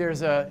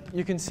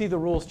can see the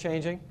rules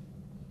changing.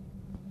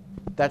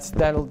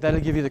 That'll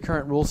give you the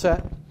current rule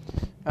set.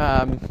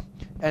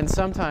 And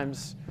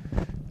sometimes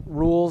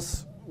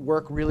rules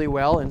work really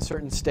well in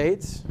certain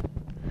states.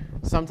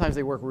 Sometimes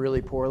they work really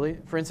poorly.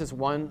 For instance,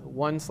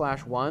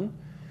 1/1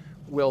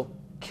 will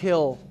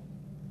kill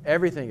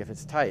everything if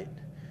it's tight.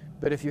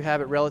 But if you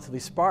have it relatively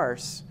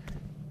sparse,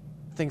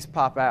 things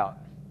pop out.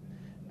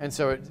 And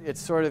so it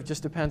sort of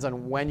just depends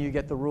on when you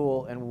get the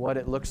rule and what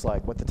it looks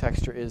like, what the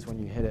texture is when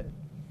you hit it.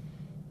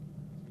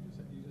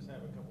 You just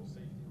have a couple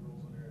safety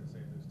rules in there that say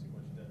there's too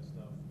much dead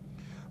stuff.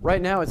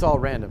 Right now, it's all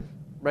random.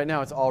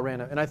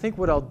 And I think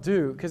what I'll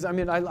do, because I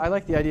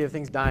like the idea of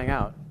things dying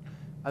out.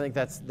 I think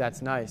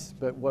that's nice.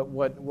 But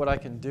what I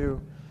can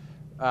do,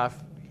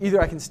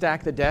 either I can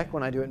stack the deck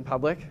when I do it in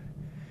public,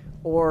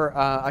 or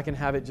I can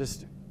have it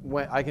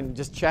I can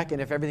just check, and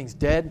if everything's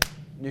dead,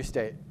 new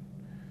state.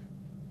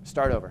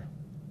 Start over.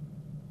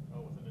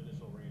 Oh, with an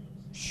initial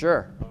randoms.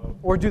 Sure. Oh.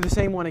 Or do the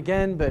same one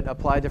again, but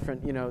apply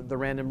different, the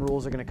random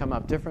rules are going to come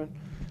up different.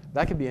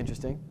 That could be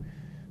interesting.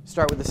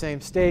 Start with the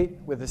same state,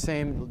 with the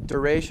same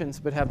durations,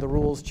 but have the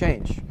rules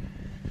change.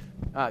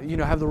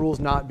 Have the rules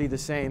not be the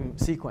same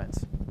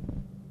sequence.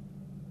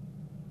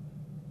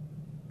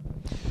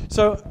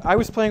 So I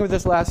was playing with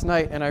this last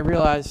night, and I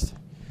realized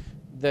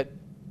that,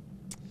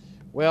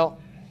 well,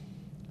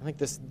 I think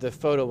the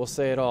photo will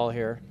say it all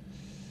here.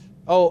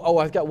 Oh,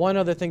 I've got one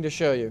other thing to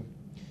show you,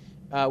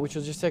 which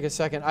will just take a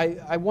second.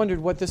 I wondered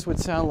what this would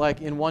sound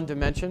like in one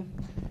dimension.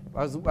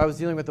 I was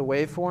dealing with the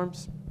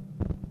waveforms,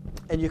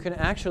 and you can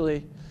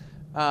actually,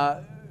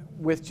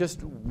 with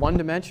just one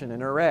dimension,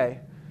 an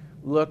array,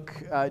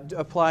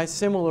 apply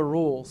similar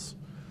rules.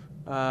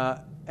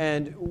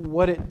 And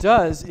what it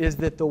does is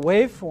that the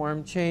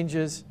waveform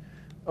changes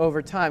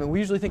over time. And we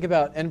usually think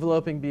about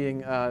enveloping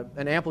being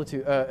an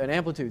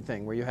amplitude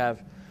thing, where you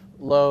have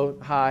low,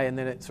 high, and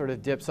then it sort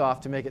of dips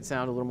off to make it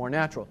sound a little more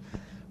natural.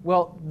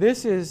 Well,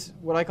 this is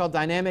what I call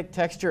dynamic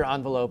texture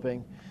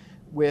enveloping,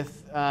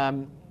 with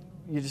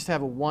you just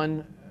have a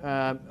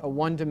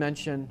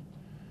one-dimension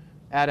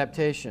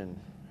adaptation.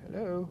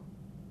 Hello.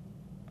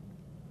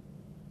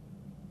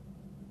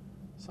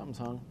 Something's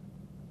hung.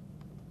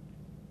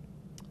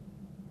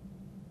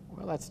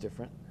 Well, that's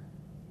different.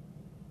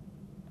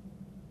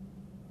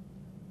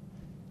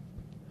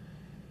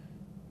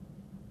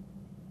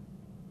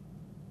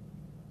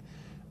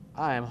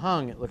 I am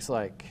hung, it looks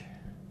like.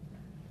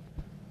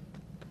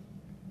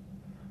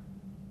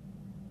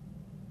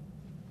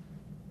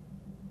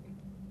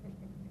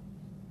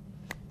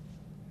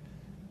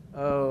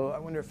 Oh, I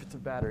wonder if it's a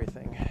battery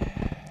thing.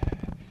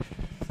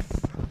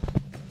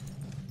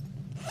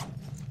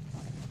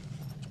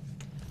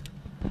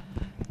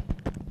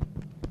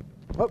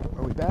 Oh,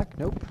 are we back?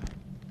 Nope.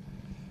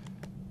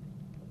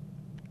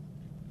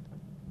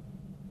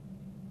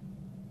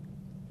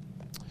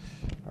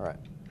 All right.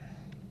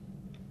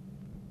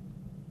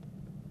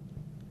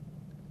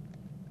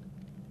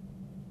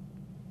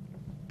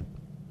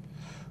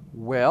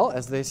 Well,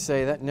 as they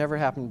say, that never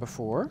happened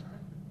before.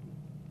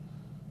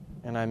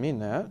 And I mean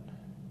that.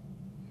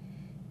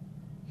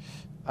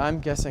 I'm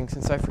guessing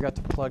since I forgot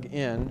to plug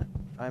in,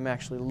 I'm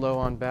actually low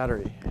on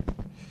battery.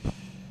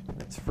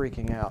 It's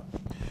freaking out.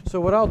 So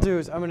what I'll do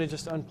is I'm going to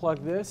just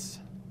unplug this,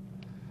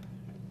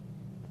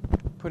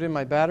 put in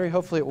my battery.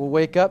 Hopefully it will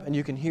wake up and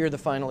you can hear the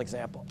final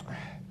example.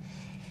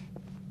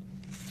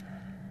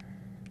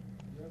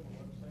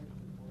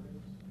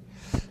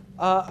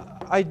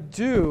 I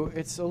do.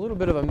 It's a little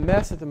bit of a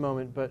mess at the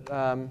moment, but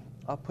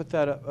I'll put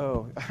that up.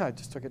 Oh, I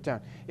just took it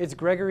down. It's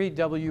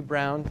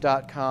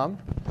GregoryWBrown.com.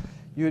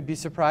 You would be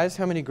surprised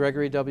how many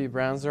Gregory W.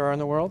 Browns there are in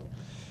the world.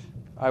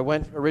 I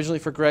went originally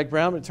for Greg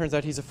Brown, but it turns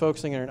out he's a folk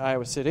singer in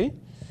Iowa City.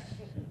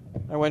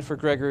 I went for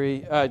Greg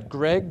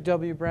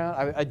W.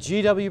 Brown.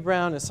 G.W.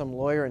 Brown is some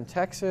lawyer in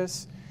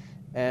Texas.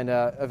 And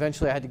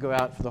eventually I had to go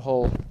out for the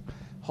whole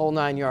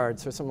 9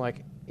 yards. So it's something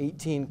like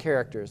 18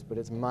 characters, but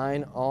it's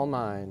mine, all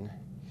mine.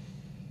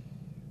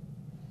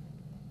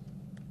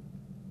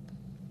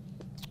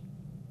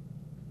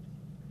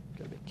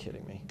 Gotta be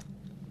kidding me.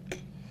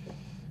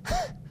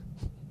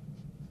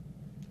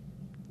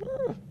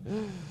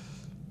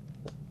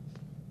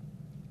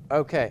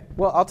 Okay,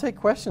 well, I'll take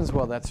questions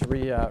while that's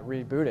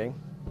rebooting.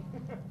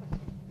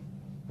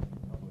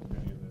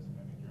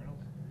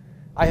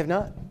 I have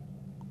not.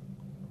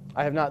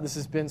 I have not. This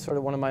has been sort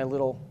of one of my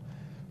little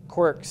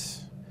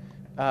quirks.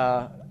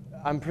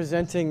 I'm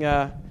presenting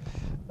a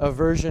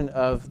version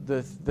of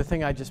the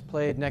thing I just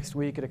played next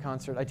week at a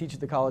concert. I teach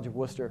at the College of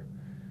Worcester,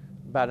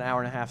 about an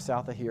hour and a half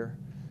south of here.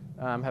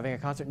 I'm having a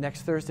concert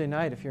next Thursday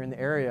night. If you're in the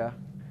area,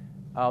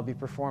 I'll be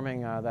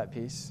performing that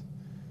piece.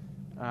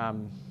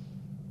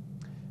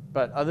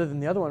 But other than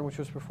the other one, which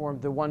was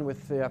performed, the one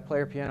with the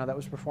player piano, that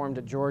was performed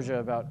at Georgia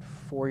about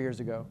 4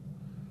 years ago.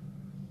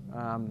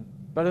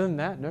 But other than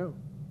that, no,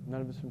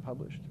 none of it's been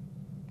published.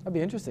 That'd be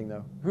interesting,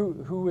 though.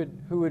 Who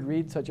would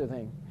read such a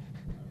thing?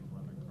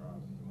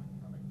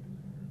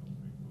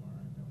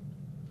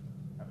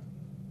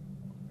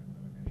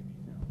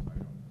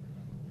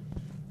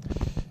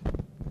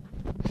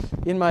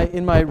 In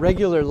my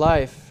regular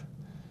life,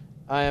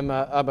 I'm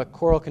a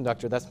choral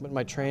conductor. That's what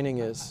my training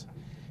is,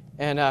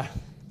 and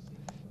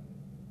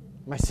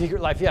my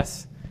secret life,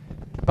 yes.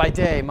 By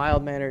day,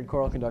 mild-mannered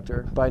choral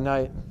conductor. By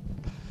night,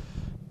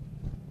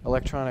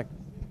 electronic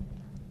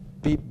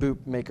beep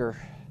boop maker. How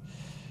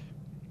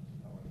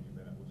long have you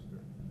been at Worcester?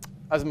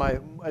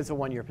 As a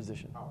 1-year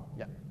position. Oh,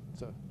 Yeah. okay.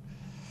 So,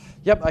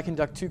 yep, I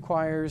conduct 2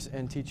 choirs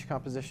and teach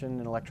composition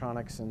and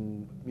electronics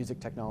and music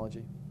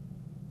technology.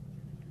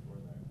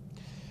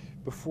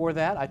 Before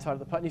that, I taught at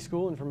the Putney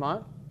School in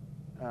Vermont.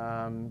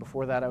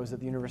 Before that, I was at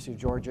the University of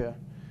Georgia,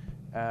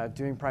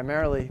 doing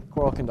primarily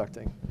choral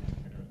conducting.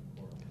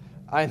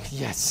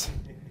 Yes,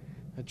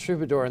 a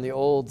troubadour in the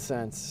old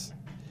sense.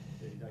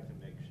 Dr.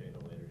 Meg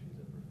Shadle later, she's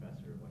a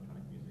professor of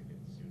electronic music at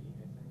SUNY, I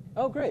think.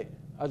 Oh, great.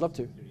 I'd love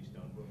to. SUNY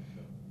Stonebrook,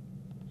 so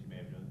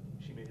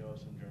she may know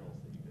some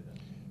journals that you could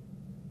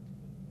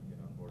get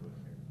on board with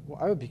here. Well,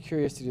 I would be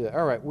curious to do that.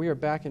 All right, we are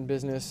back in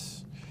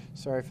business.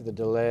 Sorry for the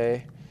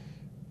delay.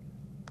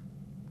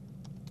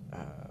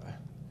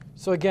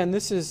 So again,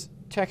 this is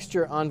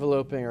texture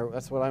enveloping, or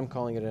that's what I'm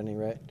calling it at any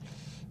rate.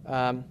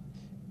 And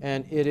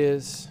it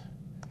is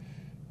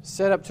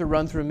set up to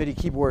run through a MIDI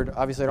keyboard.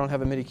 Obviously, I don't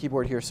have a MIDI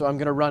keyboard here, so I'm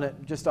going to run it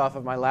just off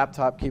of my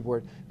laptop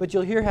keyboard. But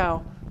you'll hear how,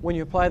 when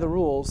you apply the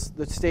rules,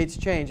 the states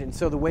change, and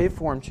so the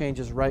waveform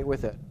changes right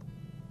with it.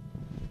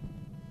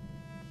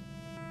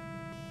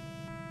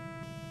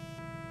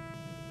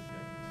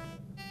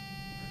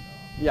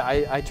 Yeah,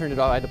 I turned it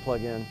off. I had to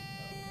plug in.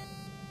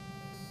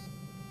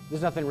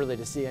 There's nothing really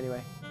to see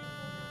anyway.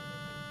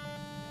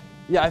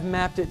 Yeah, I've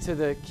mapped it to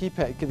the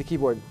keypad, to the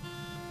keyboard.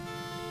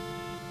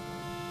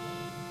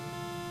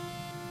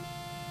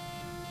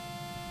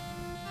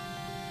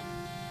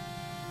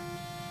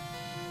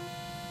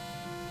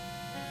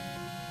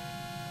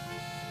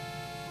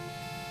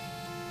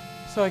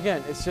 So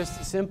again, it's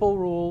just simple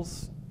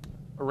rules,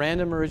 a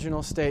random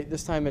original state.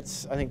 This time I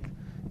think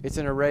it's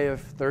an array of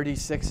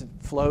 36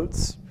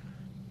 floats.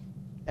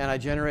 and I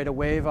generate a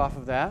wave off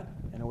of that,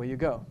 and away you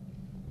go.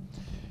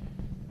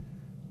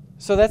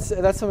 So that's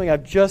something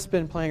I've just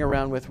been playing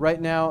around with.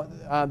 Right now,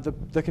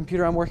 the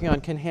computer I'm working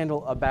on can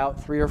handle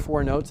about 3 or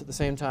 4 notes at the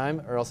same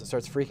time, or else it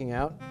starts freaking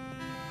out.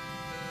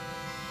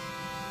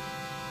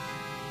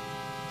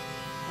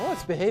 Oh,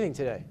 it's behaving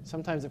today.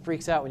 Sometimes it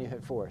freaks out when you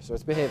hit 4, so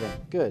it's behaving.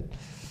 Good.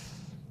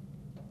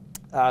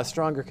 A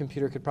stronger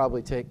computer could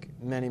probably take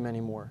many,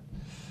 many more.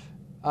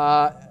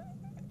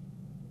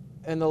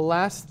 And the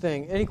last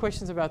thing, any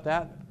questions about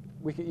that?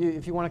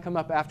 If you want to come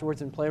up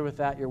afterwards and play with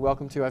that, you're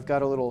welcome to. I've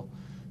got a little,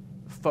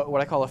 what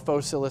I call a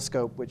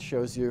oscilloscope, which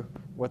shows you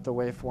what the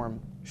waveform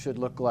should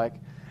look like.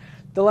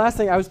 The last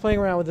thing, I was playing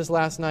around with this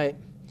last night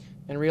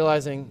and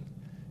realizing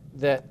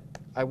that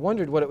I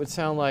wondered what it would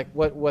sound like,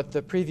 what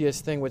the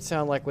previous thing would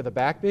sound like with a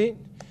backbeat.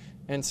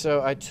 And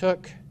so I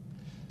took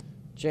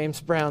James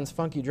Brown's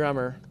Funky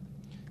Drummer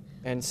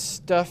and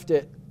stuffed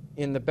it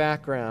in the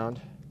background.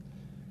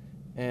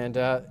 And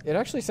it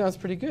actually sounds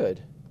pretty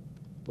good,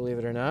 believe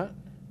it or not.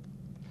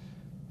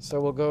 So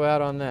we'll go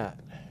out on that.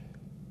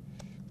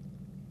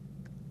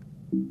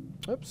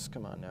 Oops,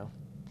 come on now.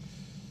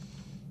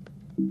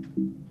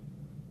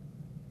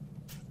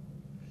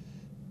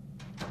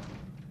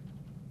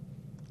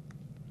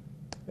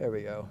 There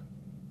we go.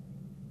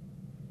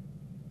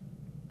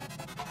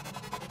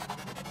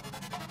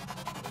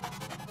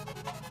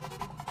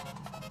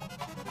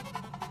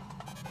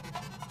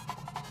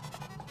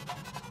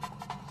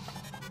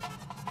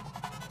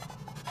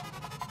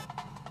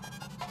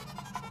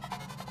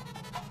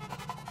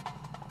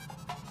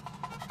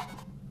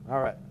 All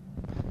right.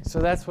 So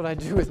that's what I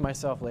do with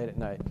myself late at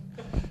night.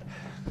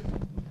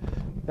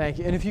 Thank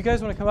you. And if you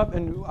guys want to come up,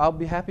 and I'll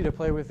be happy to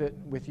play with it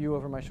with you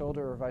over my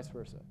shoulder or vice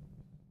versa.